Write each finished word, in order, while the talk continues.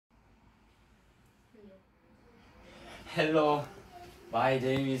Hello, my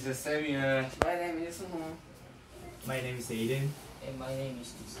name is Samuel. My name is Seung. My name is Aiden. And my name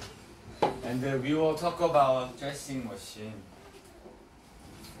is Tis. And we will talk about threshing machine.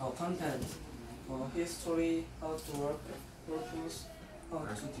 Content, history, how to work, purpose, how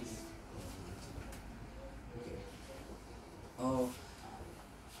to do.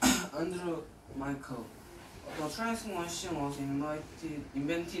 Andrew Michael. The threshing machine was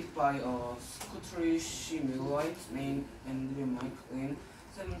invented by a Scottish millwright named Andrew Michael in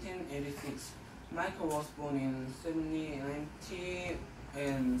 1786. Michael was born in 1790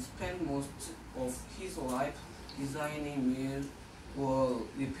 and spent most of his life designing mills or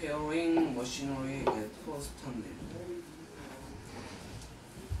repairing machinery at first hand.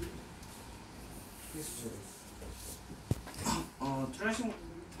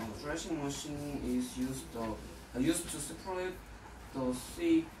 Threshing machine is used to separate the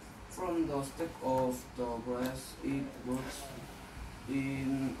seed from the stalk of the grass. It works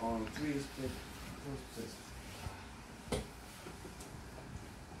in a three-step process.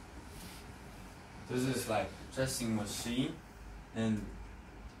 This is like threshing machine and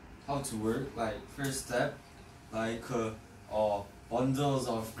how to work. Like first step, like bundles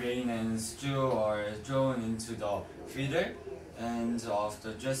of grain and straw are thrown into the feeder, and of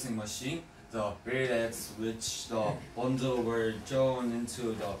the threshing machine, the railets which the bundle were thrown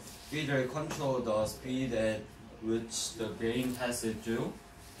into the feeder control the speed at which the grain passes through.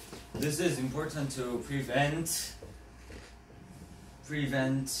 This is important to prevent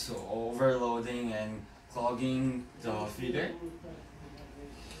overloading and clogging the feeder.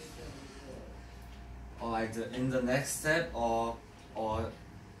 Like in the next step,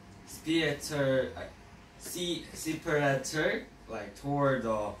 separator like tore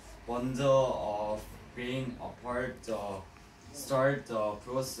the bundle of grain apart, start the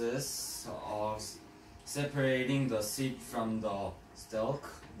process of separating the seed from the stalk.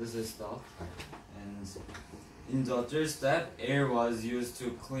 This is stalk. And in the third step, air was used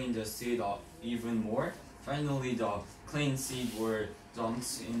to clean the seed up even more. Finally, the clean seed were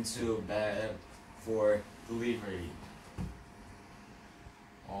dumped into bag for delivery.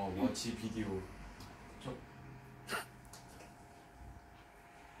 Watch video.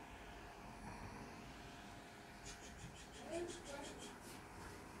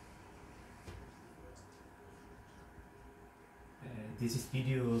 This is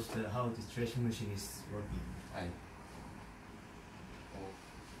video of how the threshing machine is working.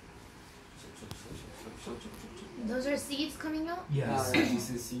 Those are seeds coming out? Yes. This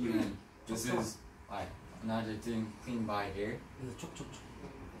is seed and this is another thing cleaned by air.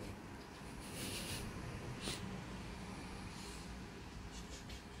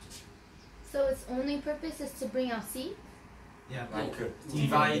 So its only purpose is to bring out seed? Yeah. Like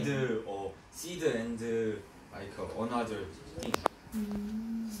divide or seed and like another thing.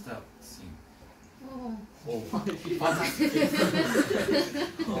 Step thing. Oh. Oh,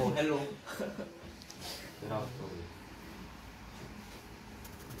 Oh, hello.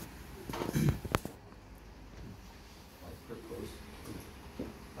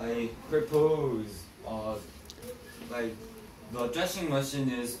 I propose like the threshing machine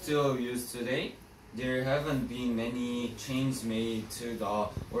is still used today. There haven't been many changes made to the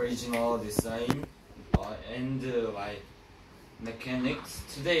original design and like mechanics.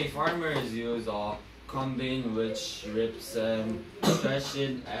 Today farmers use a combine which rips and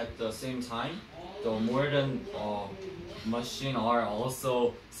threshes at the same time. The modern machines are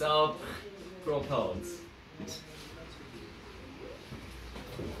also self-propelled.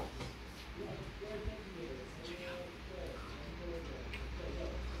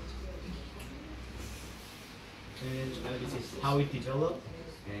 And this is how it developed.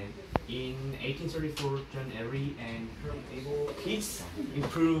 And in 1834, John Erie and Herb Abel Keats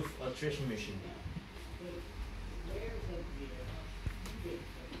improved a threshing machine.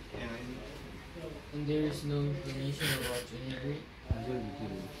 And there is no information about John Erie.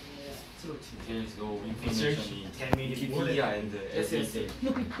 There is no Search information in 10 minutes more than Wikipedia and everything.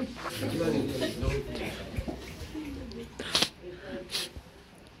 there is no information.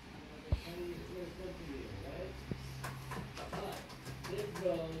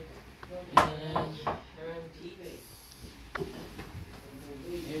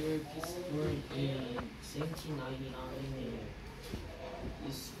 Born in 1799.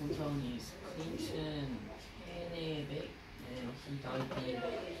 His hometown is Clinton, Kennebec, and he died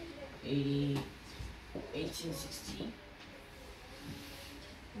in 1860.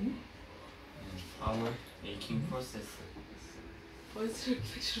 Our making process.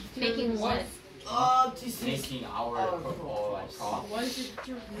 Making what? This is making our crops. Why is it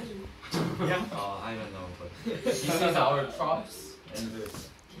your name? yeah. I don't know, but this is our crops and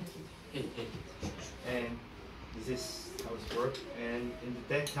And this is how it works. And in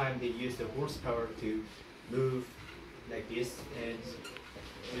that time, they use the horsepower to move like this, and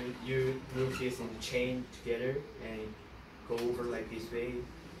you move this in the chain together and go over like this way.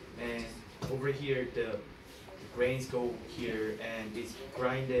 And over here, the grains go here, and it's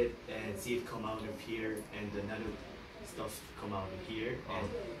grinded, and seed come out of here, and another stuff come out of here, and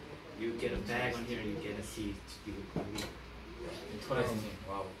you get a bag on here, and you get a seed to do. interesting.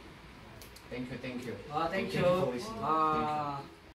 Wow. Thank you. Thank Thank you. you for listening. Thank you.